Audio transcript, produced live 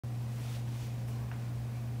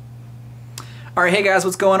Alright, hey guys,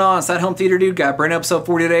 what's going on? It's that Home Theater Dude. Got a brand new episode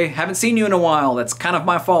for you today. Haven't seen you in a while. That's kind of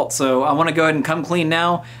my fault, so I want to go ahead and come clean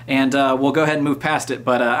now, and we'll go ahead and move past it.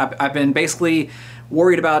 But I've been basically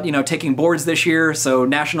worried about, taking boards this year, so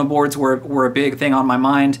national boards were a big thing on my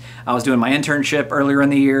mind. I was doing my internship earlier in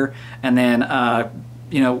the year, and then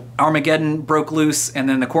Armageddon broke loose, and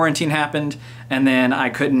then the quarantine happened, and then I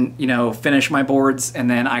couldn't, finish my boards, and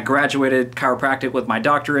then I graduated chiropractic with my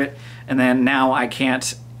doctorate, and then now I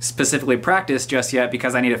can't specifically practice just yet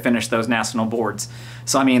because I need to finish those national boards.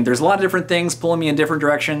 So I mean, there's a lot of different things pulling me in different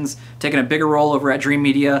directions, taking a bigger role over at Dream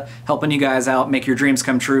Media, helping you guys out, make your dreams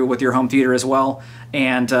come true with your home theater as well.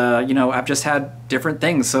 And I've just had different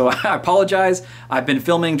things, so I apologize. I've been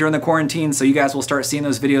filming during the quarantine, so you guys will start seeing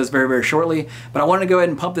those videos very, very shortly. But I wanted to go ahead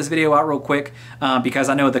and pump this video out real quick because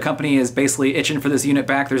I know the company is basically itching for this unit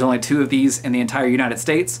back. There's only 2 of these in the entire United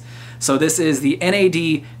States. So this is the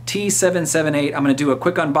NAD T778. I'm going to do a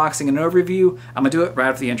quick unboxing and overview. I'm going to do it right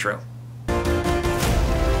after the intro.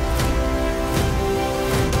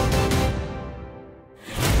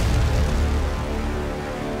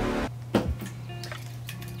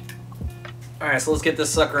 Alright, so let's get this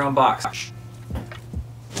sucker unboxed.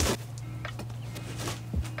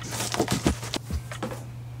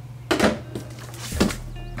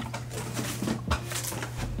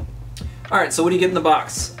 Alright, so what do you get in the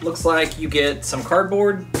box? Looks like you get some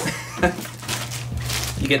cardboard.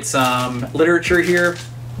 You get some literature here.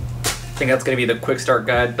 I think that's going to be the quick start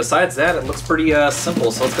guide. Besides that, it looks pretty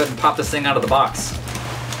simple, so let's go ahead and pop this thing out of the box.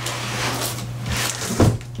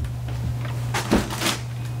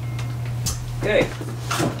 Okay,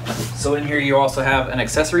 so in here you also have an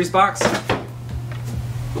accessories box.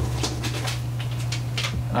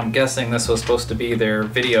 I'm guessing this was supposed to be their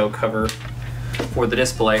video cover for the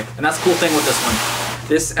display. And that's the cool thing with this one.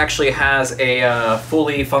 This actually has a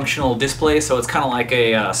fully functional display, so it's kind of like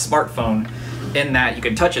a smartphone in that you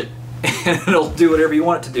can touch it and it'll do whatever you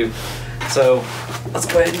want it to do. So let's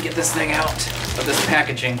go ahead and get this thing out of this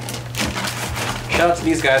packaging. Shout out to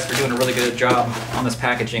these guys for doing a really good job on this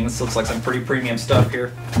packaging. This looks like some pretty premium stuff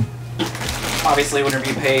here. Obviously, whenever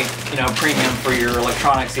you pay, premium for your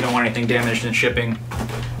electronics, you don't want anything damaged in shipping.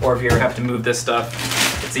 Or if you ever have to move this stuff,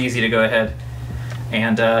 it's easy to go ahead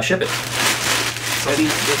and ship it. So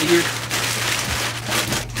get here.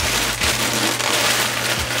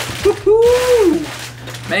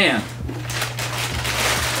 Woohoo! Man.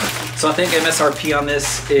 So I think MSRP on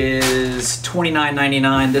this is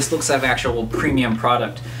 $29.99. This looks like an actual premium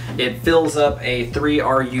product. It fills up a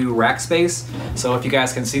 3RU rack space. So if you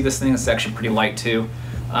guys can see this thing, it's actually pretty light too.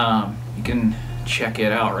 You can check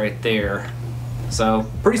it out right there. So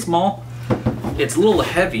pretty small. It's a little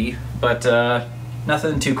heavy, but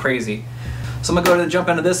nothing too crazy. So I'm gonna go ahead and jump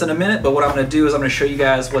into this in a minute, but what I'm gonna do is I'm gonna show you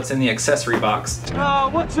guys what's in the accessory box.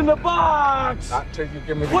 What's in the box?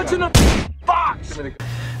 What's in the box?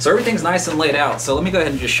 So everything's nice and laid out. So let me go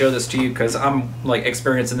ahead and just show this to you because I'm like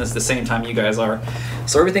experiencing this the same time you guys are.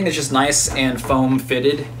 So everything is just nice and foam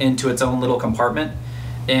fitted into its own little compartment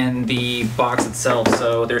in the box itself.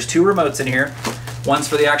 So there's 2 remotes in here. One's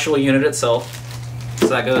for the actual unit itself. So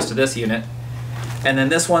that goes to this unit. And then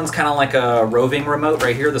this one's kind of like a roving remote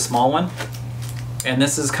right here, the small one. And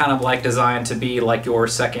this is kind of like designed to be like your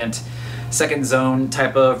second zone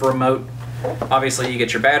type of remote. Obviously you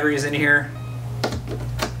get your batteries in here.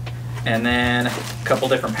 And then a couple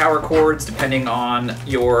different power cords depending on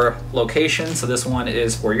your location. So this one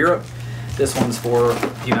is for Europe. This one's for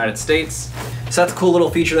the United States. So that's a cool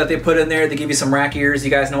little feature that they put in there. They give you some rack ears.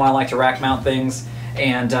 You guys know I like to rack mount things.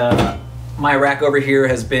 And my rack over here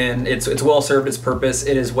has been, it's well served its purpose.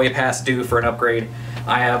 It is way past due for an upgrade.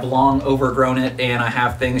 I have long overgrown it and I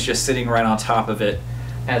have things just sitting right on top of it,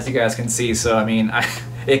 as you guys can see. So I mean,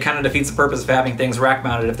 it kind of defeats the purpose of having things rack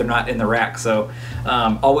mounted if they're not in the rack. So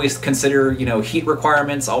always consider, heat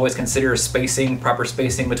requirements, always consider spacing, proper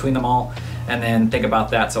spacing between them all, and then think about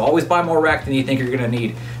that. So always buy more rack than you think you're gonna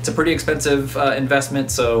need. It's a pretty expensive investment,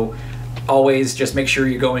 so always just make sure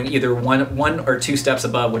you're going either one or 2 steps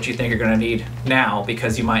above what you think you're gonna need now,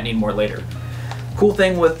 because you might need more later. Cool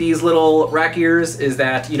thing with these little rack ears is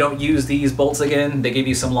that you don't use these bolts again. They give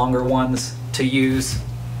you some longer ones to use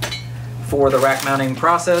for the rack mounting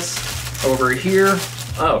process. Over here,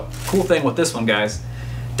 oh, cool thing with this one, guys,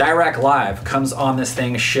 Dirac Live comes on this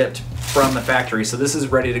thing shipped from the factory. So this is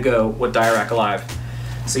ready to go with Dirac Live.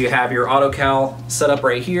 So you have your AutoCal set up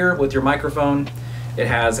right here with your microphone. It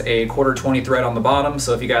has a 1/4 thread on the bottom,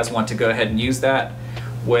 so if you guys want to go ahead and use that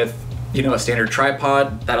with, a standard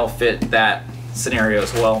tripod, that'll fit that scenario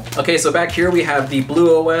as well. Okay, so back here we have the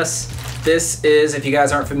Blue OS This is, if you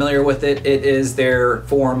guys aren't familiar with it, it is their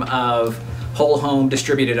form of whole home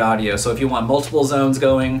distributed audio. So if you want multiple zones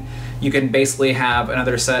going, you can basically have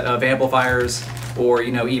another set of amplifiers, or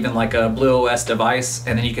even like a Blue OS device,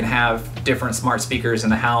 and then you can have different smart speakers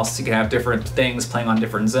in the house. You can have different things playing on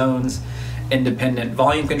different zones, independent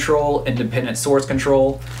volume control, independent source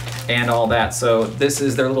control, and all that. So this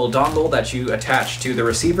is their little dongle that you attach to the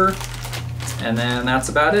receiver, and then that's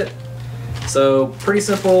about it. So pretty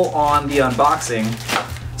simple on the unboxing.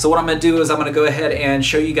 So what I'm going to do is I'm going to go ahead and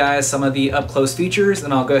show you guys some of the up-close features,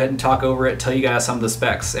 and I'll go ahead and talk over it, tell you guys some of the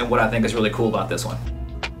specs and what I think is really cool about this one.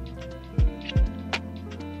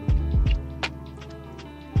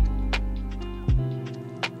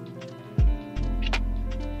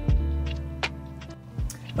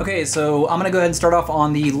 Okay, so I'm gonna go ahead and start off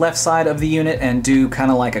on the left side of the unit and do kind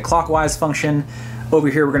of like a clockwise function. Over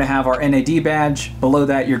here we're gonna have our NAD badge. Below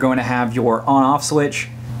that you're going to have your on-off switch.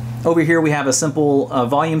 Over here we have a simple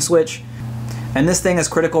volume switch. And this thing is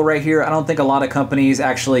critical right here. I don't think a lot of companies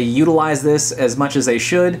actually utilize this as much as they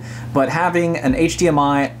should, but having an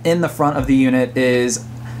HDMI in the front of the unit is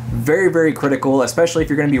very, very critical, especially if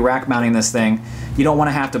you're going to be rack mounting this thing. You don't want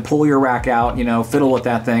to have to pull your rack out, fiddle with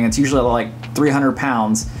that thing. It's usually like 300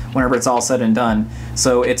 pounds whenever it's all said and done.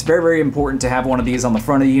 So it's very, very important to have one of these on the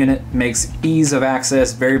front of the unit. Makes ease of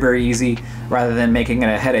access very, very easy, rather than making it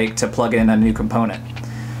a headache to plug in a new component.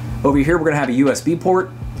 Over here we're going to have a USB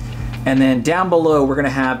port. And then down below, we're gonna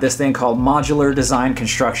have this thing called modular design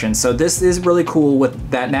construction. So this is really cool what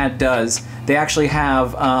that NAD does. They actually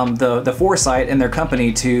have the foresight in their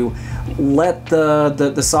company to let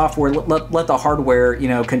the software, let the hardware,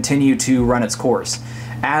 continue to run its course.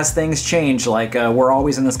 As things change, like we're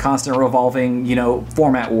always in this constant revolving,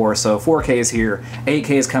 format war. So 4K is here, 8K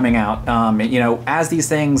is coming out. As these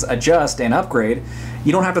things adjust and upgrade,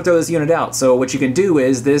 you don't have to throw this unit out. So what you can do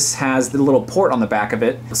is, this has the little port on the back of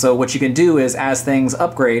it. So what you can do is, as things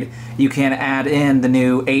upgrade, you can add in the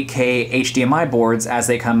new 8K HDMI boards as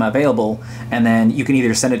they come available, and then you can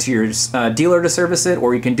either send it to your dealer to service it,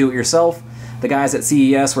 or you can do it yourself. The guys at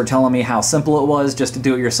CES were telling me how simple it was just to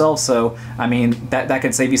do it yourself, so I mean, that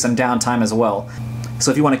can save you some downtime as well. So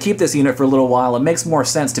if you want to keep this unit for a little while, it makes more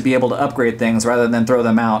sense to be able to upgrade things rather than throw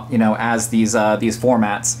them out, as these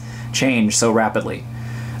formats change so rapidly.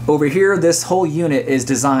 Over here, this whole unit is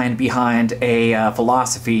designed behind a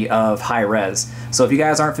philosophy of high res. So if you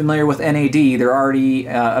guys aren't familiar with NAD, they're already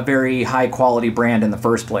a very high quality brand in the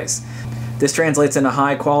first place. This translates into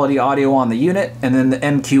high quality audio on the unit, and then the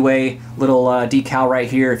MQA little decal right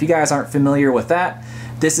here. If you guys aren't familiar with that,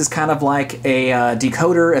 this is kind of like a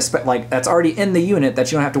decoder, like that's already in the unit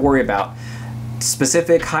that you don't have to worry about.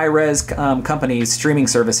 Specific high-res companies, streaming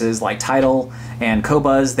services like Tidal and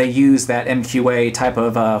Qobuz, they use that MQA type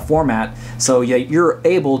of format, so you're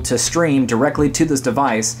able to stream directly to this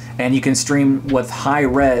device, and you can stream with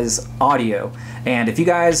high-res audio. And if you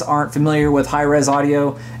guys aren't familiar with high-res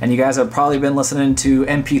audio, and you guys have probably been listening to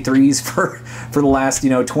MP3s for the last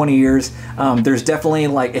 20 years, there's definitely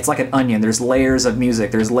it's like an onion. There's layers of music.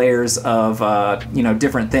 There's layers of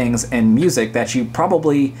different things in music that you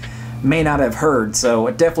probably may not have heard. So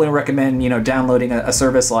I definitely recommend downloading a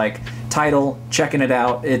service like Tidal, checking it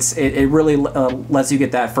out. It really lets you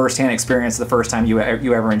get that first-hand experience the first time you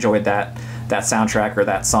ever enjoyed that soundtrack or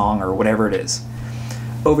that song or whatever it is.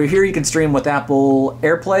 Over here you can stream with Apple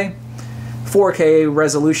AirPlay, 4K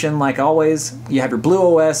resolution like always. You have your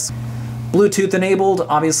Blue OS, Bluetooth enabled.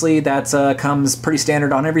 Obviously that comes pretty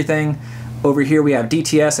standard on everything. Over here we have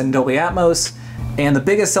DTS and Dolby Atmos. And the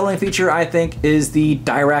biggest selling feature, I think, is the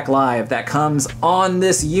Dirac Live that comes on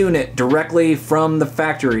this unit directly from the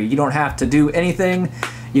factory. You don't have to do anything.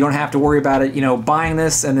 You don't have to worry about it, buying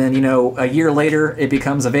this and then, a year later it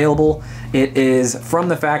becomes available. It is from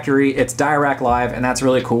the factory, it's Dirac Live, and that's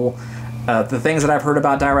really cool. The things that I've heard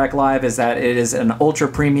about Dirac Live is that it is an ultra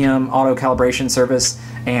premium auto calibration service,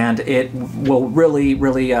 and it will really,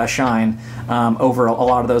 really shine over a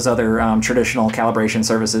lot of those other traditional calibration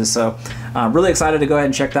services. So I'm really excited to go ahead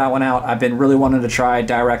and check that one out. I've been really wanting to try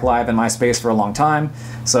Dirac Live in my space for a long time,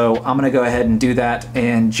 so I'm going to go ahead and do that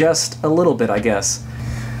in just a little bit, I guess.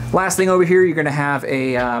 Last thing over here, you're going to have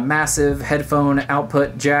a massive headphone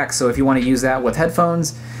output jack, so if you want to use that with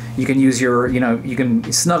headphones, you can use your, you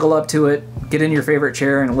can snuggle up to it, get in your favorite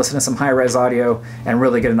chair and listen to some high-res audio and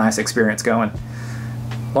really get a nice experience going.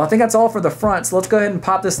 Well, I think that's all for the front, so let's go ahead and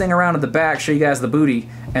pop this thing around to the back, show you guys the booty,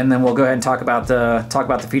 and then we'll go ahead and talk about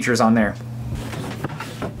the features on there.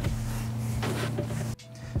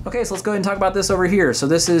 Okay, so let's go ahead and talk about this over here. So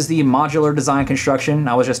this is the modular design construction.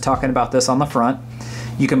 I was just talking about this on the front.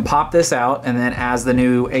 You can pop this out, and then as the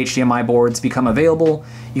new HDMI boards become available,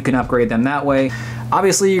 you can upgrade them that way.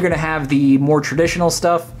 Obviously, you're gonna have the more traditional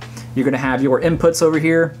stuff. You're gonna have your inputs over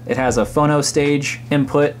here. It has a phono stage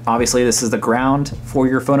input. Obviously, this is the ground for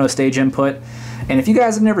your phono stage input. And if you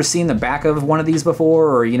guys have never seen the back of one of these before,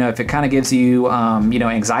 or if it kind of gives you,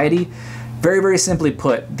 anxiety, very simply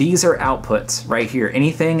put, these are outputs right here.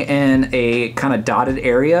 Anything in a kind of dotted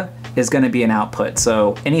area is going to be an output.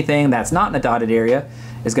 So anything that's not in a dotted area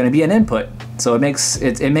is going to be an input. So it makes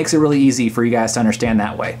it really easy for you guys to understand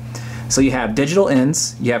that way. So you have digital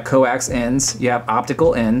ins, you have coax ins, you have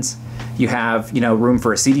optical ins, you have room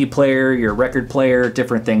for a CD player, your record player,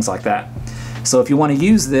 different things like that. So if you want to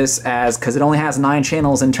use this because it only has 9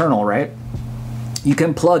 channels internal, right? You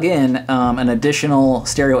can plug in an additional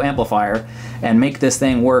stereo amplifier and make this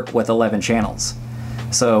thing work with 11 channels.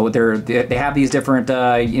 So they have these different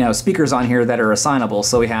speakers on here that are assignable.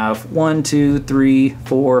 So we have 1, 2, 3,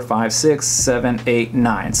 4, 5, 6, 7, 8,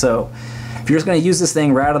 9. So if you're just going to use this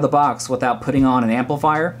thing right out of the box without putting on an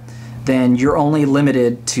amplifier, then you're only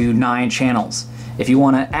limited to 9 channels. If you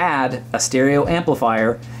want to add a stereo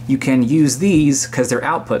amplifier, you can use these because they're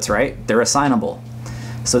outputs, right? They're assignable.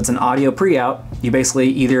 So it's an audio pre-out. You basically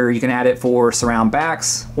you can add it for surround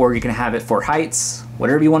backs, or you can have it for heights,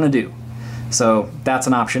 whatever you want to do. So that's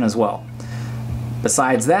an option as well.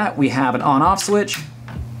 Besides that, we have an on-off switch.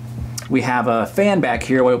 We have a fan back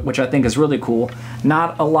here, which I think is really cool.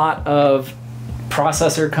 Not a lot of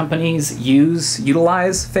processor companies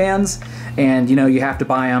utilize fans, and you have to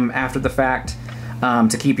buy them after the fact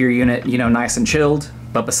to keep your unit nice and chilled.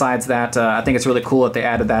 But besides that, I think it's really cool that they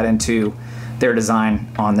added that into their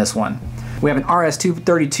design on this one. We have an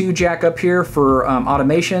RS-232 jack up here for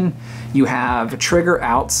automation. You have trigger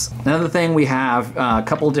outs. Another thing, we have a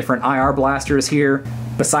couple different IR blasters here.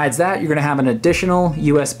 Besides that, you're gonna have an additional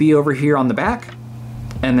USB over here on the back,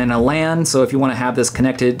 and then a LAN, so if you wanna have this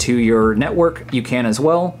connected to your network, you can as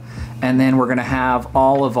well. And then we're gonna have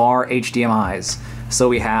all of our HDMIs. So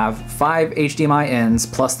we have 5 HDMI ins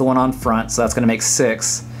plus the one on front, so that's gonna make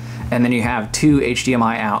 6. And then you have 2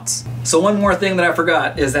 HDMI outs. So one more thing that I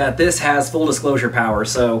forgot is that this has full disclosure power.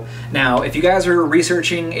 So now if you guys are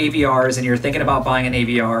researching AVRs and you're thinking about buying an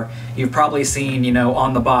AVR, you've probably seen,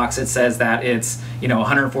 on the box it says that it's,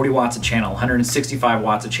 140 watts a channel, 165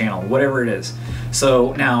 watts a channel, whatever it is.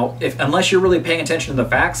 So now, unless you're really paying attention to the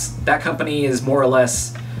facts, that company is more or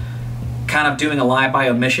less kind of doing a lie by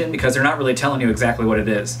omission because they're not really telling you exactly what it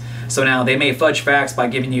is. So now they may fudge facts by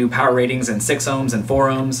giving you power ratings in 6 ohms and 4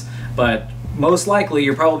 ohms, but most likely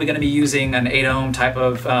you're probably going to be using an 8 ohm type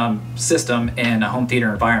of system in a home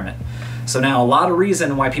theater environment. So now a lot of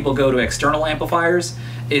reason why people go to external amplifiers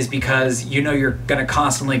is because you're going to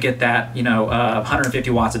constantly get that 150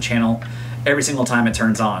 watts a channel every single time it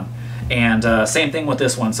turns on. And same thing with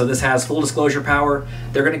this one. So this has full disclosure power.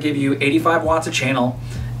 They're going to give you 85 watts a channel,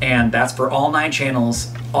 and that's for all 9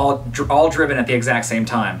 channels, all driven at the exact same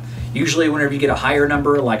time. Usually whenever you get a higher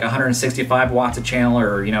number, like 165 watts a channel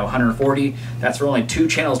or 140, that's for only 2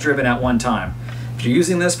 channels driven at one time. If you're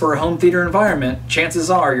using this for a home theater environment, chances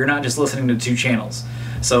are you're not just listening to 2 channels.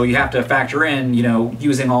 So you have to factor in,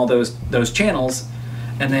 using all those channels,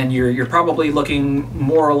 and then you're probably looking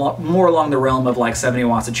more along the realm of like 70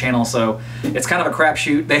 watts a channel. So it's kind of a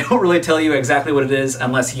crapshoot. They don't really tell you exactly what it is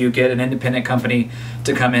unless you get an independent company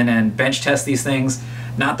to come in and bench test these things.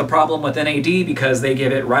 Not the problem with NAD, because they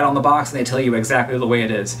give it right on the box and they tell you exactly the way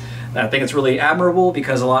it is. I think it's really admirable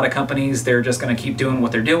because a lot of companies, they're just going to keep doing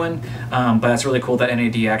what they're doing, but it's really cool that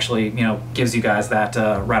NAD actually gives you guys that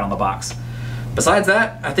right on the box. Besides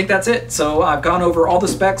that, I think that's it. So I've gone over all the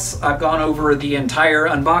specs, I've gone over the entire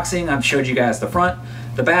unboxing, I've showed you guys the front,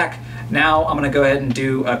 the back. Now I'm going to go ahead and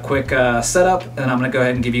do a quick setup, and I'm going to go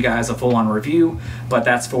ahead and give you guys a full-on review, but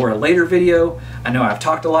that's for a later video. I know I've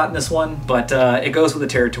talked a lot in this one, but it goes with the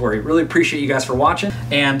territory. Really appreciate you guys for watching,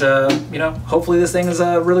 and hopefully this thing is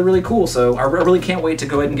really, really cool. So I really can't wait to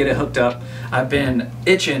go ahead and get it hooked up. I've been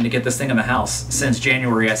itching to get this thing in the house since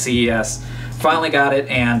January at CES. Finally got it,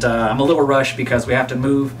 and I'm a little rushed because we have to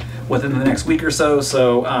move within the next week or so.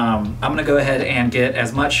 So I'm gonna go ahead and get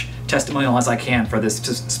as much testimonial as I can for this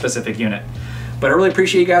specific unit. But I really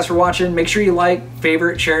appreciate you guys for watching. Make sure you like,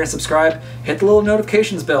 favorite, share, and subscribe. Hit the little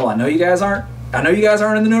notifications bell. I know you guys aren't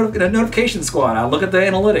in the notification squad. I look at the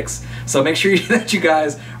analytics. So make sure that you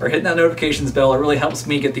guys are hitting that notifications bell. It really helps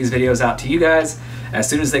me get these videos out to you guys as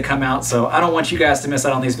soon as they come out. So I don't want you guys to miss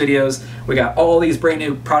out on these videos. We got all these brand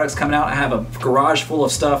new products coming out. I have a garage full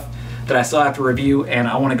of stuff that I still have to review, and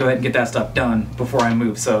I want to go ahead and get that stuff done before I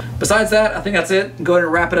move. So besides that, I think that's it. Go ahead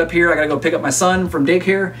and wrap it up here. I gotta go pick up my son from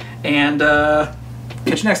daycare, and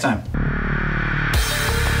catch you next time.